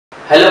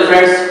Hello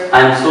friends, I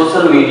am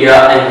social media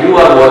and you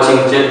are watching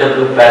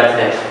JW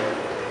Path.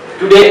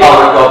 Today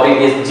our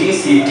topic is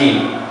GCT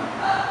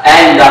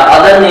and the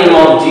other name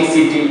of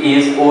GCT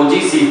is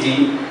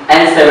OGCT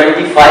and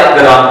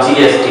 75g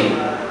GST.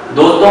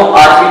 दोस्तों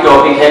आज की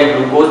topic है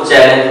glucose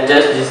challenge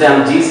test जिसे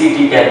हम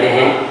GCT कहते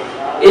हैं।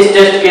 इस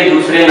test के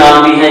दूसरे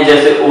नाम भी हैं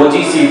जैसे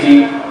OGCT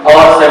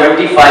और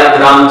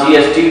 75g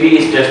GST भी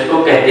इस टेस्ट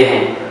को कहते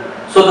हैं।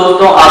 सो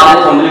दोस्तों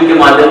आपने थंबनेल के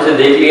माध्यम से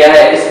देख लिया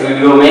है। इस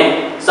वीडियो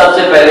में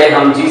सबसे पहले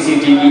हम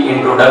GCT की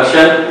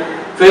इंट्रोडक्शन,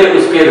 फिर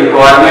उसके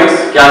रिक्वायरमेंट्स,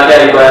 क्या-क्या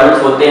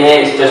रिक्वायरमेंट्स होते हैं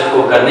इस टेस्ट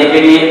को करने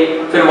के लिए,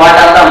 फिर व्हाट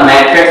आर द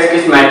मेथड्स,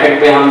 किस मेथड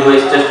पे हम जो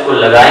इस टेस्ट को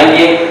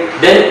लगाएंगे,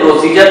 देन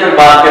प्रोसीजर पर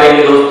बात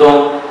करेंगे दोस्तों,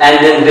 and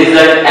then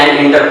result and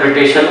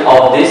interpretation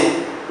of this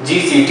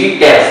GCT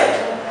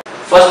test.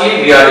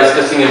 Firstly we are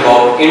discussing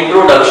about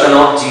introduction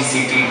of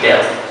GCT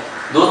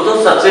test.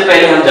 दोस्तों सबसे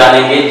पहले हम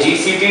जानेंगे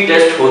GCT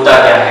टेस्ट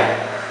होता क्या है।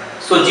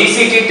 सो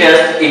GCT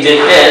test is a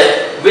test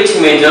which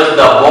measures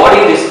the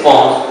body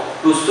response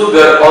to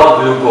sugar or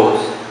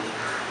glucose।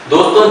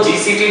 दोस्तों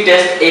GCT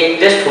test एक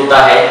टेस्ट होता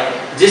है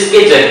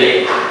जिसके जरिए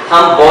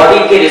हम बॉडी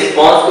के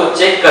रिस्पांस को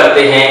चेक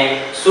करते हैं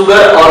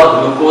शुगर और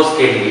ग्लूकोज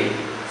के लिए।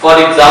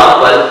 फॉर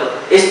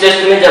एग्जांपल इस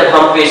टेस्ट में जब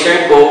हम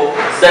पेशेंट को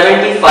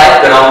 75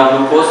 ग्राम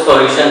ग्लूकोज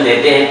सॉल्यूशन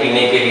देते हैं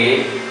पीने के लिए,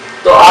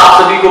 तो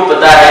आप सभी को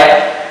पता है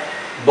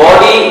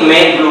बॉडी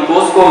में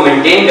ग्लूकोज को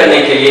मेंटेन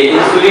करने के लिए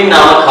इंसुलिन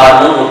नामक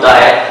हार्मोन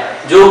होता है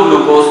जो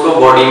ग्लूकोज को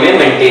बॉडी में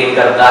मेंटेन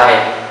करता है।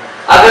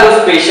 अगर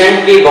उस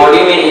पेशेंट की बॉडी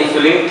में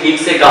इंसुलिन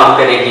ठीक से काम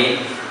करेगी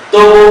तो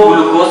वो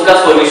ग्लूकोज का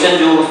सॉल्यूशन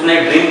जो उसने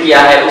ड्रिंक किया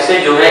है उसे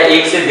जो है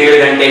 1 से 1.5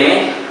 घंटे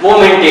में वो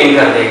मेंटेन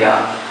कर देगा।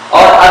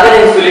 और अगर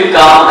इंसुलिन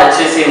काम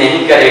अच्छे से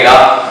नहीं करेगा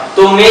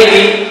तो मे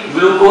बी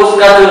ग्लूकोज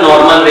का जो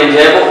नॉर्मल रेंज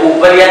है वो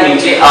ऊपर या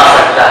नीचे आ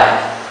सकता है।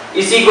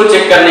 इसी को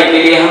चेक करने के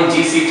लिए हम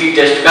GCT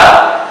टेस्ट का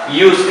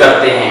यूज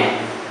करते हैं।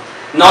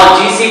 Now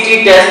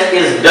GCT test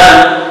is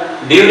done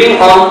during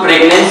on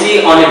pregnancy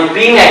on a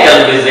prenatal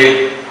visit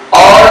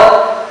or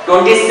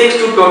 26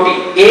 to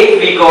 28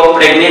 week of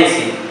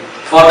pregnancy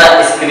for the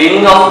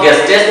screening of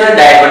gestational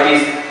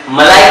diabetes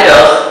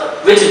mellitus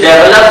which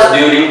develops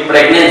during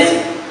pregnancy।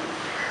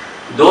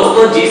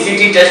 दोस्तों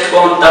GCT test को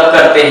हम तब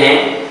करते हैं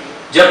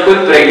जब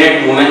कोई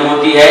प्रेग्नेंट वुमेन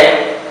होती है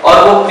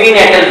और वो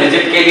प्रीनेटल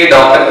विजिट के लिए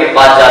डॉक्टर के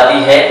पास जाती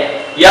है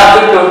या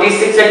फिर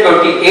 26 से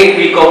 28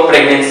 वीक ऑफ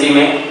प्रेगनेंसी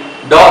में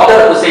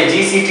डॉक्टर उसे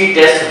GCT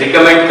टेस्ट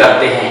रिकमेंड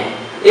करते हैं।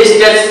 इस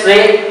टेस्ट से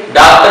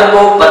डॉक्टर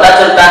को पता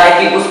चलता है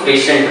कि उस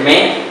पेशेंट में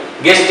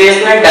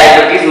गेस्टेशनल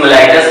डायबिटीज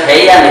मेलाइटस है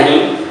या नहीं,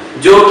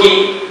 जो कि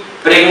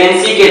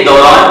प्रेगनेंसी के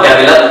दौरान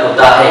डेवलप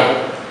होता है।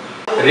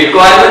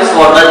 Requirements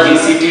for the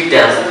GCT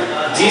test.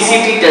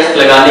 GCT test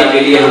लगाने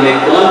के लिए हमें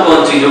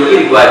कौन-कौन चीजों की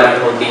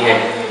रिक्वायरमेंट होती है।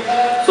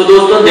 सो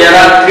दोस्तों there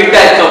are 3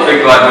 types of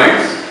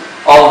requirements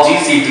of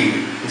GCT।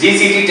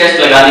 GCT test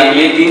लगाने के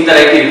लिए 3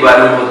 तरह की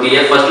रिक्वायरमेंट होती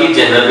है। Firstly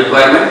general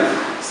requirement,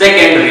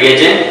 second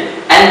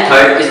reagent and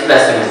third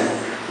specimen.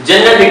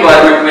 General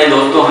requirement में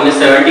दोस्तों हमें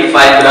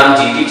 75 ग्राम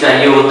GT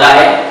चाहिए होता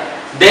है,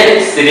 then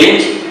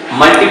syringe,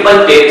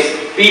 multiple tapes,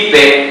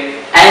 pipette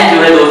and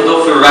जो है दोस्तों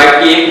फ्लोराइड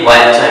की एक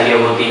वायल चाहिए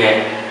होती है।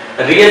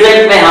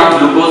 रिएजेंट में हम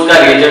ग्लूकोज का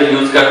रिएजेंट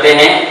यूज करते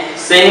हैं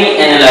सेमी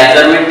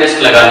एनालाइजर में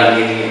टेस्ट लगाने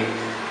के लिए।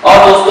 और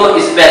दोस्तों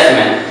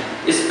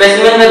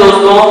स्पेसिमेन में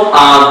दोस्तों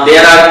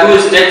देयर आर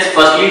 2 स्टेप्स।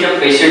 फर्स्टली जब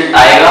पेशेंट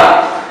आएगा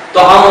तो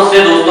हम उससे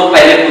दोस्तों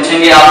पहले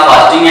पूछेंगे आप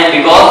फास्टिंग है,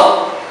 because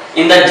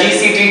in the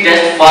GCT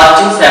test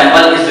fasting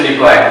sample is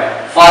required।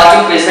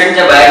 Fasting patient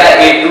जब आएगा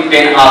 8 to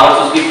 10 आवर्स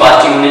उसकी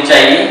फास्टिंग होनी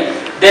चाहिए।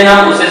 देन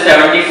हम उसे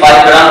 75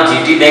 ग्राम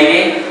GT देंगे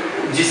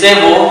जिसे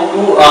वो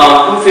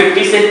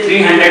 250 से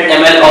 300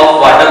 ml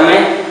ऑफ वाटर में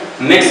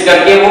मिक्स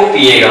करके वो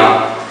पिएगा।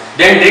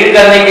 देन ड्रिंक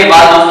करने के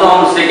बाद दोस्तों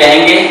हम उससे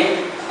कहेंगे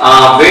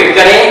वेट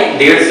करें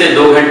 1.5 से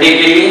 2 घंटे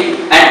के लिए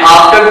एंड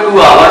आफ्टर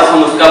 2 आवर्स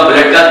हम उसका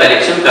ब्लड का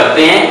कलेक्शन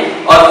करते हैं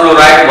और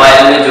फ्लोराइड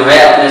वायल में जो है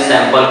अपने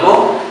सैंपल को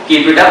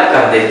कीप इट अप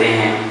कर देते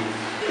हैं।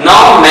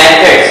 नाउ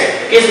मेथड्स,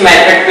 किस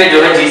मेथड पे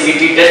जो है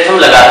GCT टेस्ट हम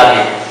लगाते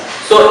हैं।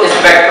 सो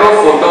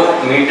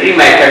स्पेक्ट्रोफोटोमेट्री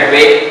मेथड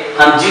पे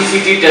हम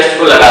GCT टेस्ट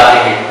को लगाते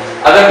हैं।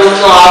 अगर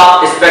दोस्तों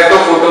आप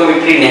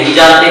स्पेक्ट्रोफोटोमेट्री नहीं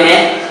जानते हैं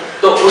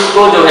तो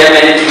उसको जो है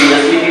मैंने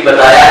प्रीवियसली भी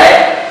बताया है,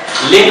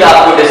 लिंक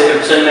आपको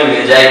डिस्क्रिप्शन में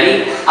मिल जाएगी,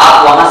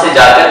 आप वहां से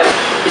जाकर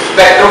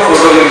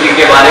स्पेक्ट्रोफोटोमेट्री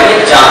के बारे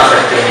में जान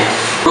सकते हैं।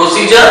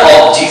 Procedure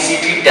of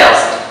GCT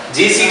test.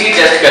 GCT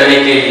test करने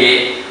के लिए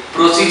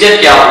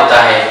प्रोसीजर क्या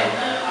होता है।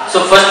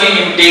 So firstly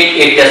you take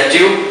a test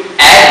tube,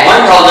 add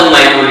 1000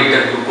 microliter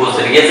glucose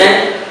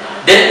reagent,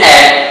 then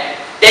add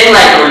 10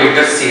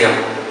 microliter serum,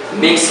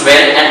 mix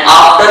well and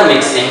after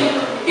mixing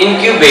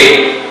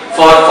incubate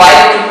for 5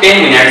 to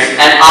 10 minutes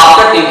and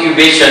after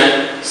incubation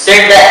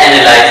set the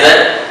analyzer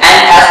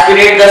and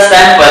aspirate the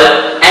sample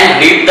and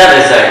read the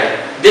result।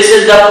 This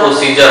is the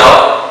procedure of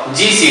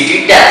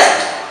GCT test।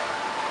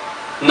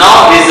 Now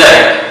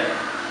result।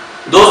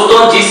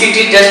 दोस्तों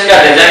GCT test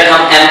का result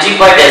हम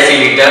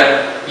mg/डेसीलीटर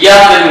या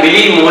फिर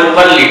millimole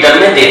पर litre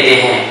में देते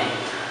हैं।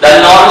 The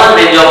normal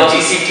range of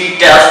GCT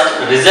test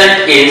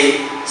result is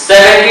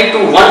 70 to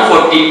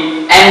 140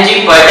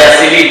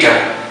 mg/डेसीलीटर।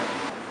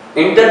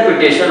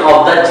 Interpretation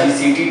of the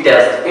GCT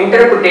test.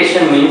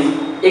 Interpretation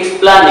means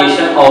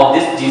explanation of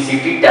this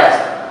GCT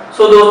test.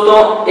 So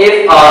दोस्तों,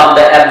 if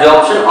the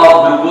absorption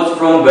of glucose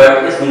from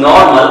gut is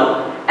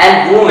normal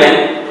and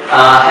women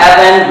have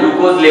an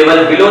glucose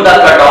level below the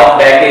cutoff,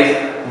 that is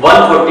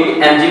 140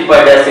 mg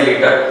per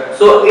deciliter,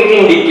 so it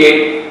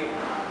indicates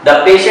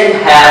the patient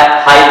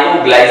have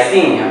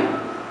hypoglycemia.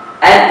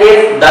 And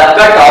if the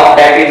cutoff,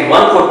 that is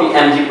 140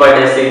 mg per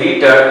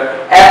deciliter,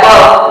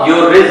 above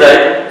your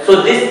result,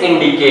 so this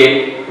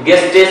indicates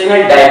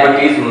gestational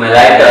diabetes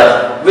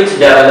mellitus, which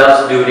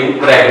develops during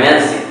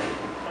pregnancy.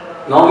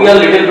 Now we are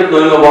little bit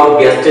knowing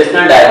about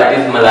gestational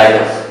diabetes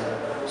mellitus.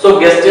 So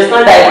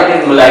gestational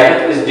diabetes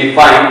mellitus is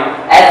defined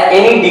as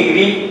any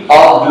degree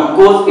of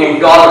glucose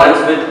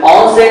intolerance with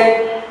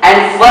onset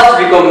and first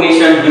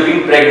recognition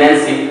during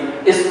pregnancy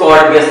is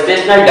called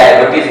gestational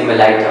diabetes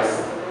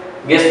mellitus.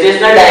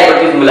 Gestational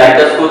diabetes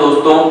mellitus को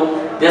दोस्तों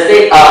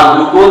जैसे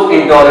glucose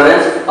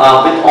intolerance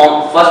with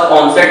first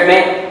onset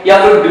में या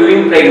फिर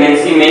during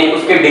pregnancy में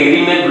उसके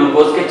degree में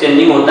glucose के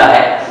चेंजिंग होता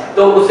है,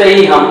 तो उसे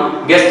ही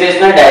हम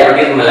गेस्टेशनल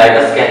डायबिटीज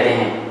मेलाइटस कहते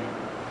हैं।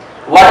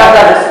 What are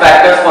the risk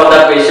factors for the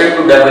patient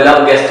to develop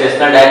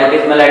gestational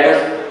diabetes mellitus?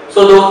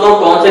 सो दोस्तों,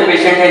 कौन से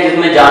पेशेंट है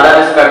जिसमें ज्यादा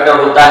रिस्क फैक्टर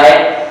होता है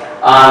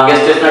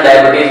गेस्टेशनल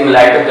डायबिटीज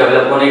मेलाइटस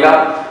डेवलप होने का?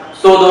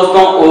 सो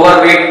दोस्तों,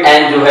 ओवरवेट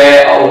एंड जो है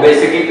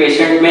ओबेसिटी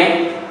पेशेंट में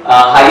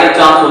हायर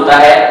चांस होता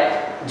है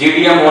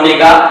जीडीएम होने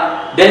का।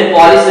 Then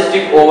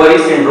polycystic ovary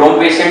syndrome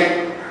patient,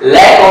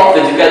 lack of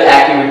physical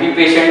activity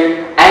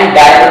patient and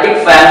diabetic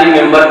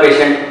family member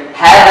patient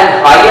have a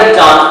higher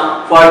chance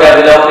for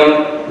developing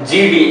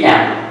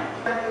GDM.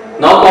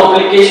 Now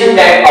complication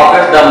that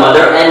affects the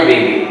mother and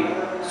baby.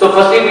 So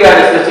firstly we are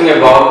discussing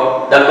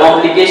about the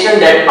complication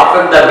that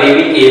affect the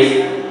baby is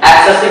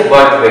excessive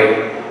birth weight,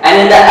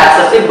 and in the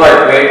excessive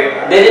birth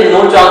weight there is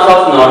no chance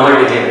of normal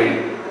delivery,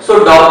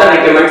 so doctor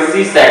recommends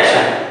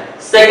C-section.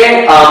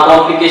 Second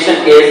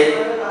complication is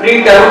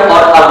preterm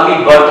or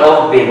early birth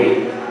of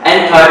baby,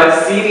 and third,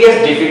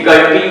 serious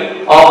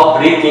difficulty of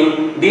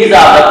breathing. These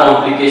are the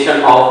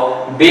complication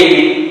of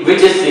baby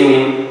which is seen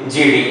in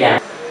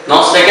GDM.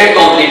 Now second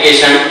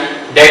complication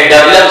that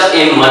develops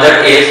in mother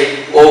is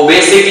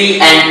obesity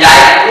and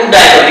type 2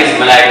 diabetes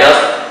mellitus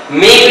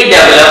may be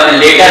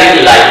developed later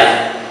in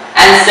life.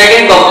 And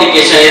second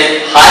complication is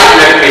high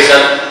blood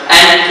pressure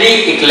and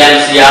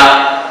preeclampsia.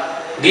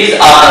 These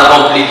are the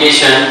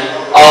complication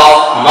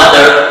of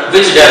mother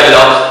which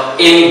develops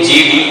in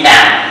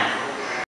GDM.